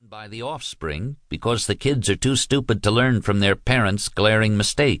by the offspring because the kids are too stupid to learn from their parents' glaring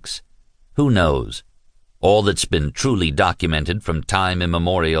mistakes. Who knows? All that's been truly documented from time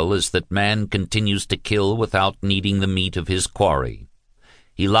immemorial is that man continues to kill without needing the meat of his quarry.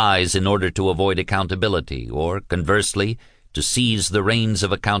 He lies in order to avoid accountability, or, conversely, to seize the reins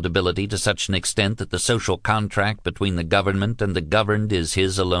of accountability to such an extent that the social contract between the government and the governed is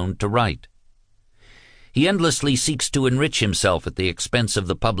his alone to write. He endlessly seeks to enrich himself at the expense of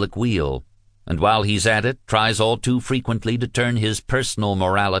the public weal, and while he's at it, tries all too frequently to turn his personal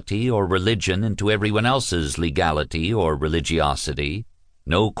morality or religion into everyone else's legality or religiosity,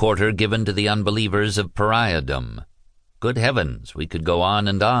 no quarter given to the unbelievers of pariahdom. Good heavens, we could go on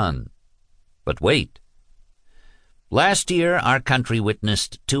and on. But wait. Last year, our country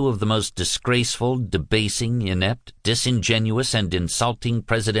witnessed two of the most disgraceful, debasing, inept, disingenuous, and insulting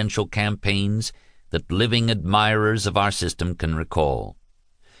presidential campaigns that living admirers of our system can recall.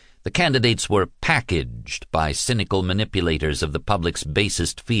 The candidates were packaged by cynical manipulators of the public's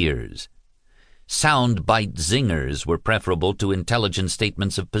basest fears. Sound-bite zingers were preferable to intelligent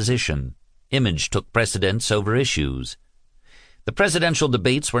statements of position. Image took precedence over issues. The presidential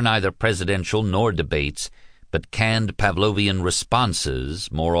debates were neither presidential nor debates, but canned Pavlovian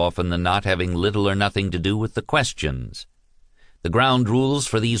responses, more often than not having little or nothing to do with the questions. The ground rules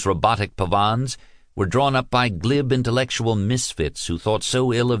for these robotic pavans were drawn up by glib intellectual misfits who thought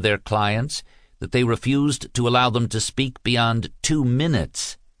so ill of their clients that they refused to allow them to speak beyond 2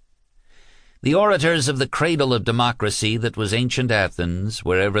 minutes. The orators of the cradle of democracy that was ancient Athens,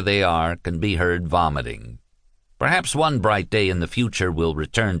 wherever they are, can be heard vomiting. Perhaps one bright day in the future will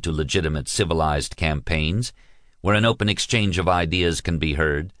return to legitimate civilized campaigns, where an open exchange of ideas can be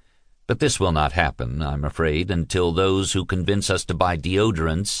heard, but this will not happen, I'm afraid, until those who convince us to buy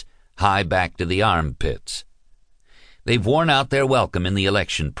deodorants hie back to the armpits. They've worn out their welcome in the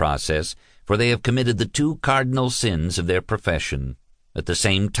election process, for they have committed the 2 cardinal sins of their profession at the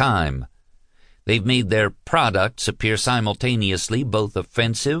same time. They've made their products appear simultaneously both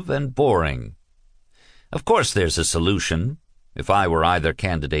offensive and boring. Of course there's a solution. If I were either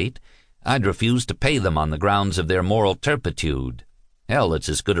candidate, I'd refuse to pay them on the grounds of their moral turpitude. Hell, it's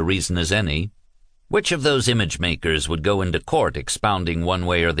as good a reason as any. Which of those image makers would go into court expounding one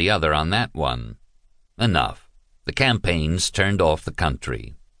way or the other on that one? Enough. The campaigns turned off the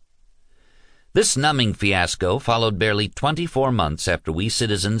country. This numbing fiasco followed barely 24 months after we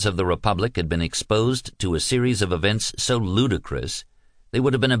citizens of the Republic had been exposed to a series of events so ludicrous they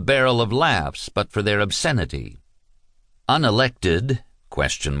would have been a barrel of laughs but for their obscenity. Unelected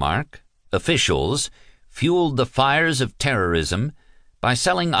officials fueled the fires of terrorism by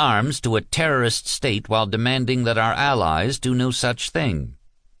selling arms to a terrorist state while demanding that our allies do no such thing.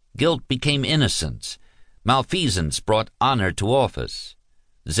 Guilt became innocence. Malfeasance brought honor to office.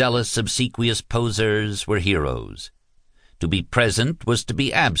 Zealous, obsequious posers were heroes. To be present was to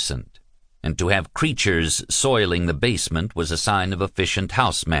be absent, and to have creatures soiling the basement was a sign of efficient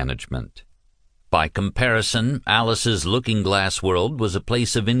house management. By comparison, Alice's looking-glass world was a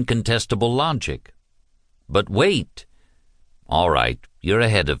place of incontestable logic. But wait! All right, you're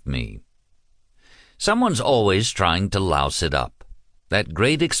ahead of me. Someone's always trying to louse it up. That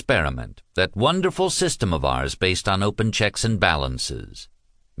great experiment, that wonderful system of ours based on open checks and balances.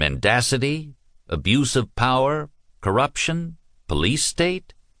 Mendacity, abuse of power, corruption, police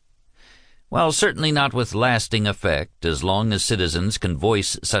state? Well, certainly not with lasting effect, as long as citizens can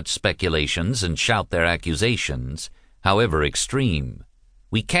voice such speculations and shout their accusations, however extreme.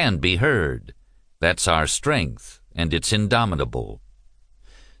 We can be heard. That's our strength, and it's indomitable.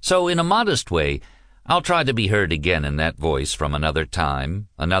 So, in a modest way, I'll try to be heard again in that voice from another time,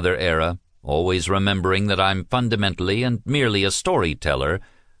 another era, always remembering that I'm fundamentally and merely a storyteller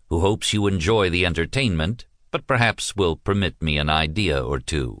who hopes you enjoy the entertainment, but perhaps will permit me an idea or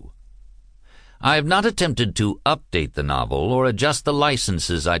two. I have not attempted to update the novel or adjust the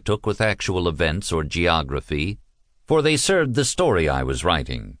licenses I took with actual events or geography, for they served the story I was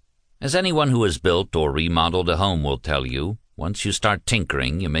writing. As anyone who has built or remodeled a home will tell you, once you start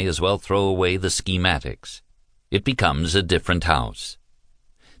tinkering, you may as well throw away the schematics. It becomes a different house.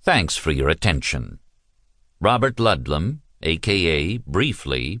 Thanks for your attention. Robert Ludlum, a.k.a.,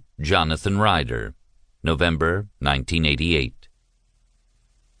 briefly, Jonathan Ryder, November 1988.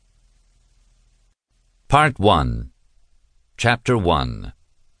 Part 1. Chapter 1.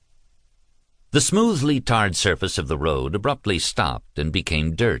 The smoothly tarred surface of the road abruptly stopped and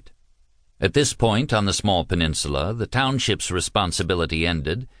became dirt. At this point on the small peninsula, the township's responsibility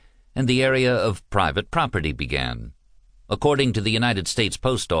ended, and the area of private property began. According to the United States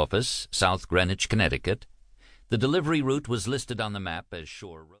Post Office, South Greenwich, Connecticut, the delivery route was listed on the map as Shore Road.